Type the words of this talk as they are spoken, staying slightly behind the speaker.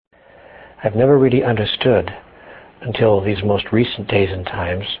I've never really understood until these most recent days and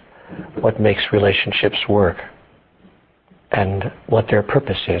times what makes relationships work and what their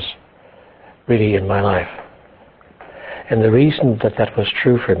purpose is really in my life. And the reason that that was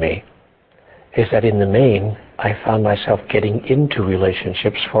true for me is that in the main, I found myself getting into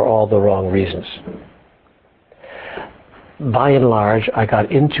relationships for all the wrong reasons. By and large, I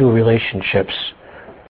got into relationships